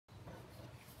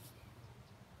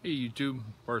Hey YouTube,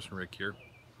 Parson Rick here.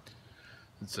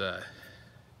 It's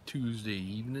Tuesday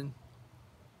evening.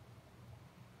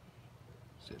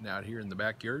 Sitting out here in the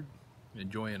backyard,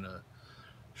 enjoying a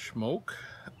smoke.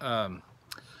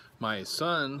 My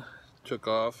son took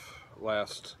off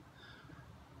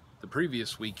the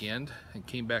previous weekend and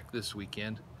came back this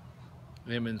weekend.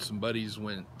 Him and some buddies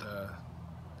went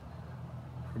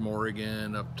from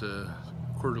Oregon up to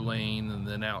Coeur d'Alene and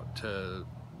then out to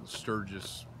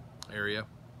Sturgis area.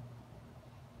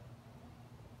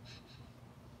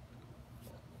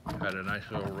 Had a nice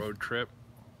little road trip.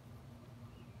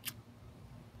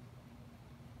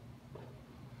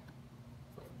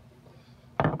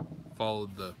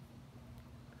 Followed the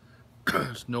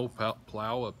snow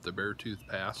plow up the Beartooth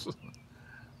Pass.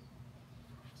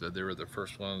 Said they were the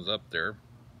first ones up there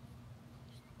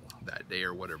that day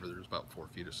or whatever. There's about 4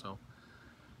 feet of snow.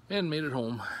 And made it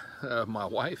home. My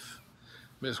wife,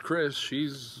 Miss Chris,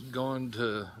 she's gone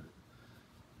to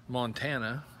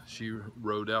Montana. She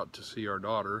rode out to see our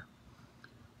daughter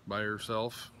by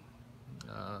herself.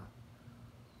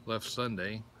 Left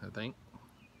Sunday, I think.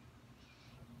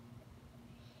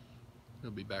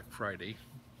 He'll be back Friday.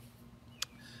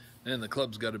 And the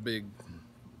club's got a big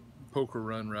poker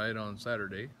run ride on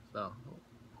Saturday, so I'll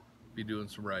be doing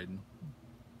some riding.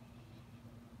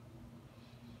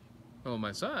 Oh,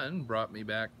 my son brought me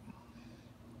back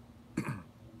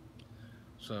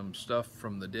some stuff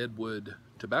from the Deadwood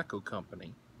Tobacco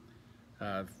Company.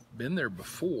 I've been there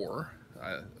before.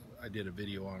 I did a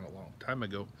video on it a long time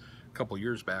ago, a couple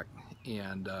years back,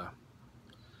 and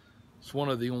it's one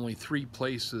of the only 3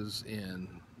 places in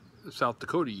South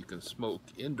Dakota you can smoke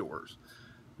indoors.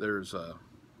 There's a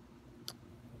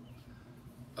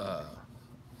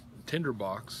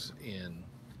tinderbox in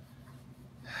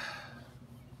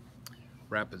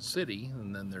Rapid City,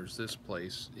 and then there's this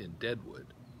place in Deadwood.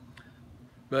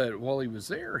 But while he was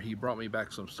there, he brought me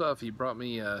back some stuff. He brought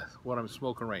me what I'm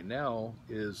smoking right now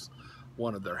is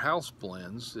one of their house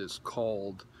blends. It's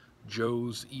called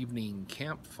Joe's Evening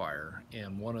Campfire,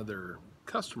 and one of their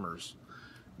customers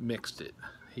mixed it.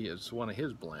 It's one of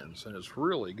his blends, and it's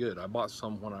really good. I bought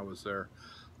some when I was there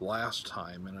last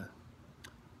time, and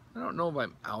I don't know if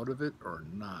I'm out of it or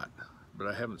not, but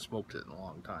I haven't smoked it in a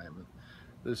long time.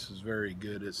 This is very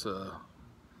good. It's a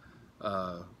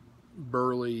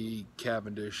Burley,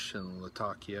 Cavendish, and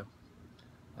Latakia.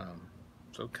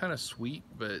 So kind of sweet,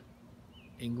 but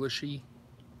Englishy,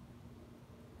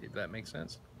 if that makes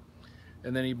sense.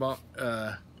 And then he brought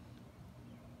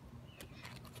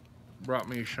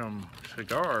me some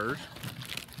cigars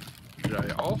that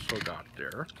I also got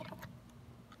there.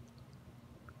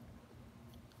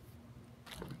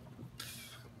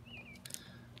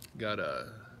 Got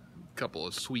a couple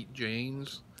of Sweet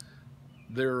Janes.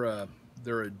 They're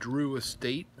a Drew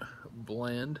Estate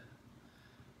blend,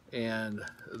 and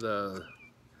the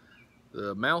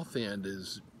mouth end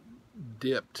is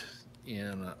dipped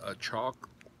in a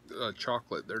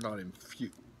chocolate. They're not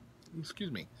infused.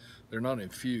 Excuse me. They're not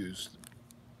infused,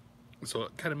 so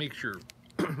it kind of makes your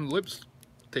lips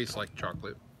taste like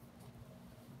chocolate.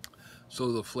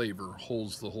 So the flavor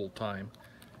holds the whole time.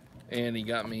 And he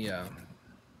got me a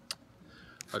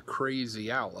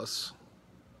Crazy Alice.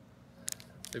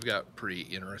 They've got pretty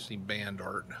interesting band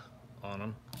art on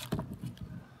them.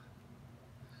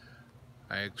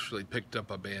 I actually picked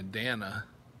up a bandana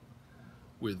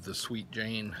with the Sweet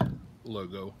Jane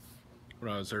logo when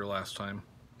I was there last time.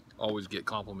 Always get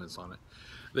compliments on it.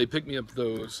 They picked me up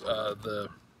those. The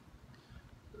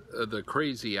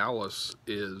Crazy Alice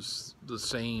is the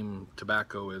same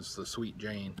tobacco as the Sweet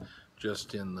Jane,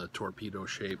 just in the torpedo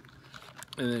shape.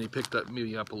 And then he picked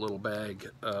me up a little bag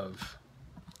of,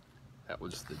 that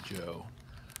was the Joe,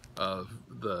 of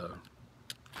the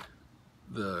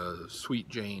Sweet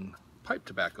Jane pipe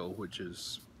tobacco, which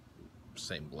is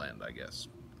same blend, I guess.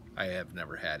 I have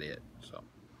never had it, so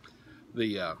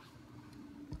the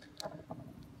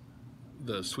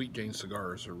Sweet Jane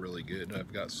cigars are really good.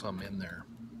 I've got some in there.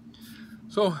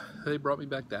 So they brought me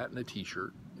back that and a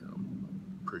t-shirt. You know,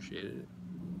 appreciated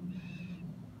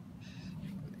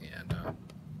it. And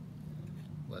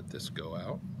let this go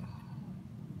out.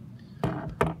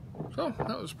 So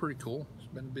that was pretty cool. It's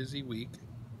been a busy week.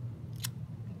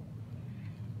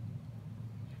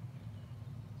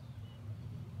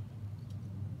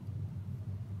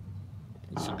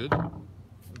 It's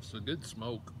a good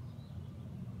smoke.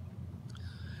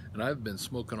 And I've been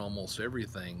smoking almost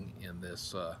everything in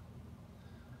this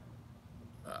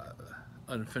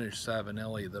unfinished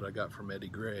Savinelli that I got from Eddie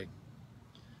Gray.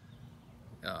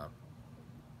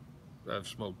 I've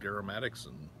smoked aromatics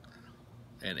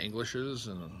and Englishes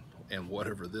and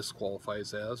whatever this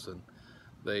qualifies as, and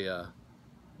they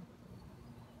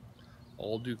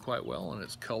all do quite well, and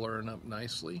it's coloring up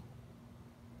nicely.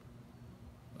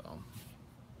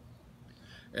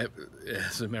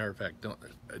 As a matter of fact,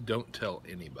 don't tell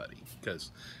anybody,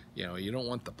 because you know, you don't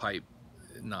want the pipe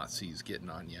Nazis getting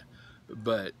on you.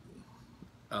 But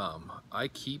I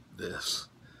keep this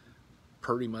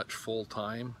pretty much full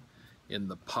time in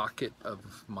the pocket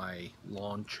of my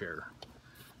lawn chair,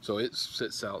 so it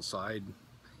sits outside.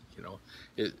 You know,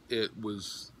 it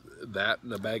was that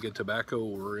and a bag of tobacco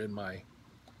were in my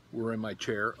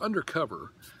chair under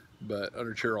cover, but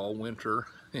under chair all winter.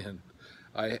 And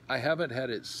I haven't had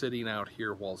it sitting out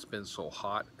here while it's been so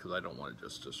hot, because I don't want to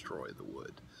just destroy the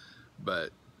wood, but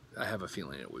I have a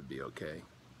feeling it would be okay.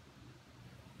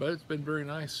 But it's been very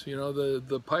nice. You know,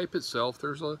 the pipe itself,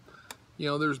 there's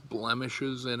there's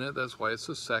blemishes in it. That's why it's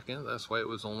a second. That's why it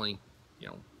was only, you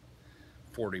know,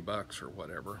 40 bucks or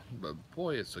whatever. But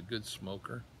boy, it's a good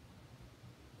smoker.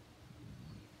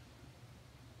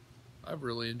 I've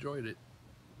really enjoyed it.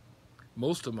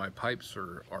 Most of my pipes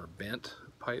are bent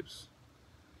pipes,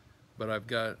 but I've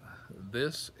got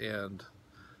this and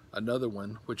another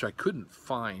one which I couldn't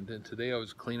find, and today I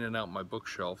was cleaning out my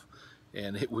bookshelf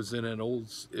and it was in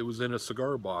a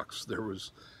cigar box. There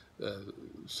was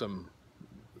some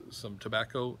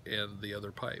tobacco and the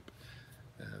other pipe,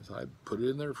 and so I put it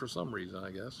in there for some reason,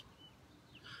 I guess.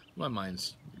 My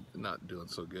mind's not doing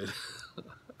so good.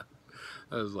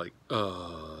 I was like,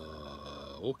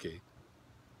 okay.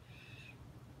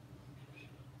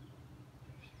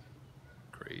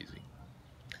 Crazy.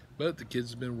 But the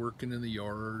kids have been working in the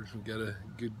yard. We've got a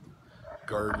good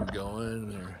garden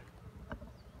going. Our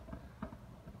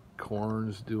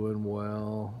corn's doing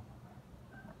well.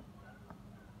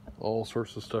 All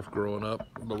sorts of stuff growing up.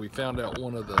 But we found out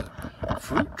one of the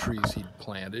fruit trees he'd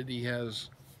planted, he has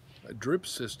a drip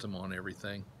system on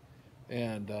everything.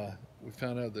 And we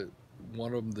found out that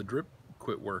one of them, the drip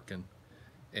quit working,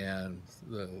 and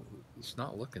it's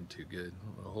not looking too good.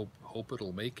 I hope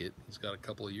it'll make it. He's got a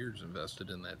couple of years invested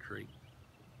in that tree.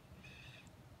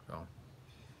 So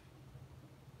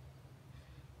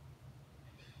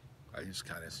I just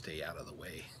kind of stay out of the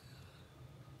way.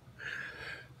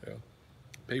 Yeah.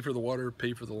 Pay for the water,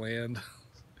 pay for the land,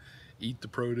 eat the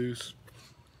produce.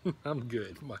 I'm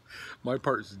good. My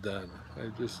part's done.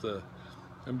 I'm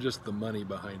just the money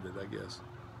behind it, I guess.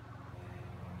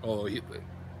 Oh,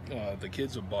 the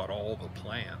kids have bought all the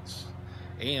plants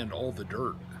and all the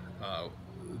dirt.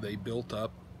 They built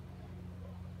up.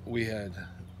 We had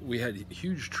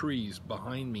huge trees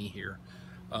behind me here.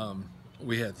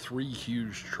 We had 3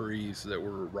 huge trees that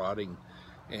were rotting,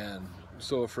 and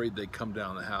so afraid they'd come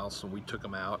down the house, and we took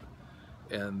them out.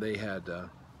 And they had,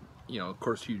 you know, of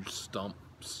course, huge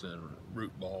stumps and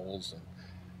root balls,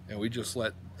 and we just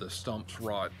let the stumps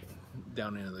rot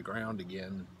down into the ground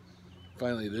again.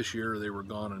 Finally, this year they were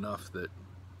gone enough that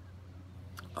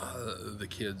the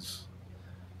kids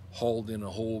hauled in a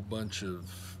whole bunch of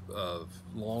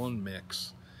lawn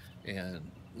mix and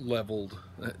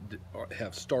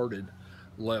have started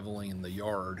leveling the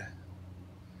yard.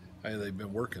 They've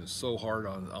been working so hard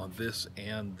on this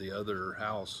and the other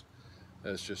house.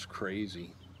 That's just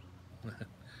crazy.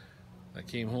 I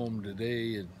came home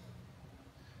today, and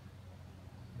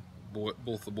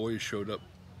both the boys showed up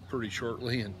pretty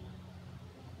shortly, and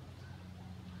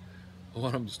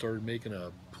one of them started making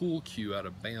a pool cue out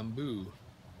of bamboo.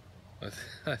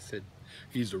 I said,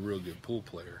 he's a real good pool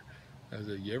player. I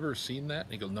said, you ever seen that?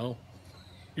 And he goes, no.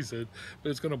 He said, but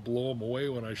it's going to blow him away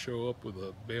when I show up with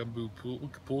a bamboo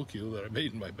pool cue that I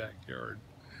made in my backyard.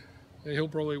 And he'll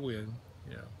probably win.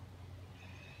 Yeah.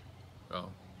 Oh.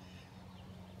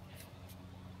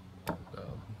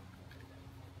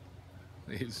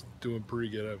 He's doing pretty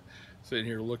good. I'm sitting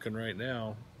here looking right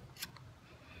now.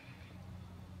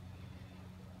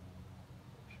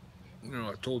 You know,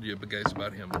 I told you guys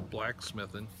about him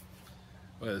blacksmithing.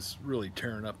 Well, it's really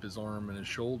tearing up his arm and his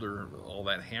shoulder, all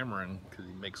that hammering, because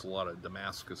he makes a lot of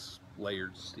Damascus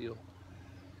layered steel.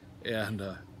 And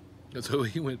so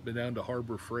he went down to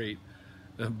Harbor Freight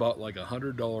and bought like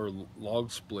 $100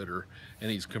 log splitter, and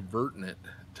he's converting it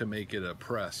to make it a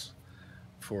press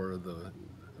for the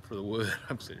wood.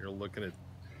 I'm sitting here looking at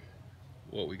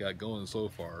what we got going so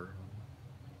far.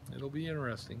 It'll be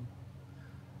interesting.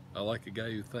 I like a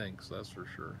guy who thinks, that's for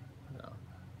sure. Yeah.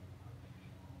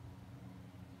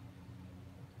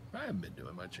 I haven't been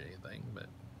doing much of anything, but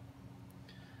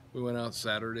we went out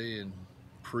Saturday and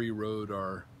pre-rode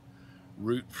our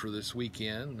route for this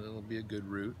weekend. It'll be a good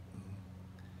route.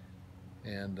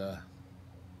 And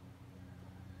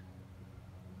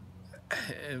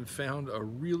found a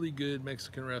really good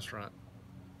Mexican restaurant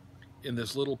in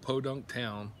this little podunk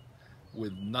town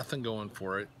with nothing going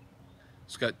for it.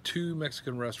 It's got 2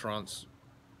 Mexican restaurants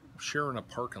sharing a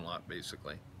parking lot,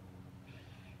 basically.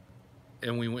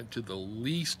 And we went to the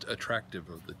least attractive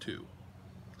of the 2.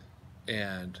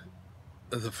 And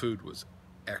the food was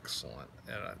excellent.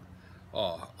 And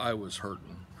I was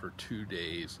hurting for 2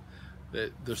 days.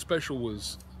 The special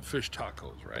was fish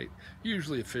tacos, right?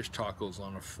 Usually a fish taco's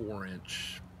on a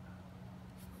 4-inch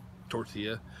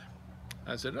tortilla.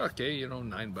 I said, okay, you know,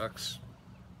 $9.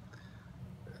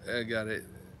 I got it.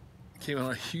 Came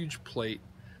on a huge plate.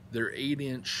 They're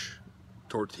 8-inch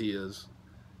tortillas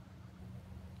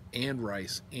and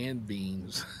rice and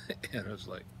beans. And I was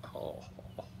like, oh.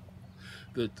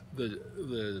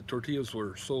 The tortillas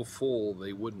were so full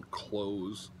they wouldn't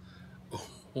close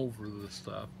over the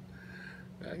stuff.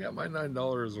 I got my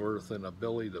 $9 worth and a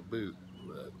belly to boot.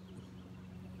 But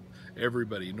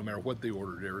everybody, no matter what they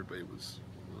ordered, everybody was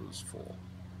full.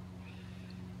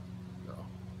 So.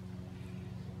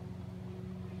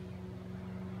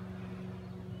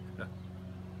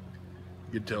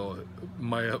 You could tell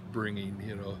my upbringing,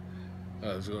 you know,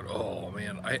 I was going, oh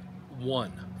man,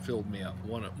 one filled me up.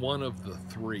 One of the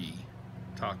 3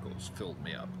 tacos filled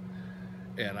me up.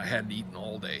 And I hadn't eaten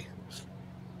all day. It was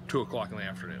 2 o'clock in the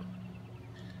afternoon.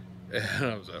 And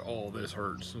I was like, oh, this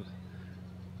hurts.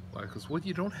 Because, well,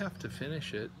 you don't have to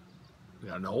finish it.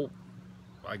 Yeah, no,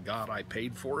 I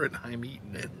paid for it, I'm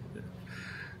eating it.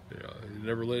 You know, you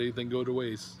never let anything go to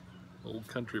waste. Old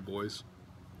country boys.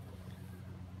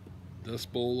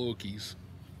 Dust Bowl Okies.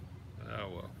 Oh,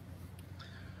 well.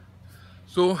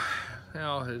 So,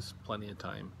 now there's plenty of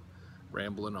time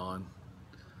rambling on.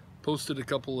 Posted a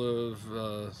couple of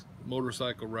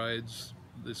motorcycle rides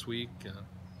this week.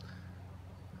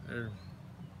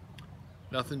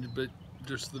 Nothing but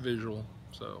just the visual.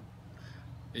 So,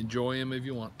 enjoy them if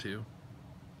you want to.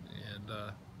 And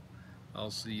I'll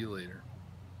see you later.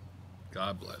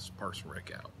 God bless. Parson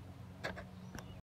Rick out.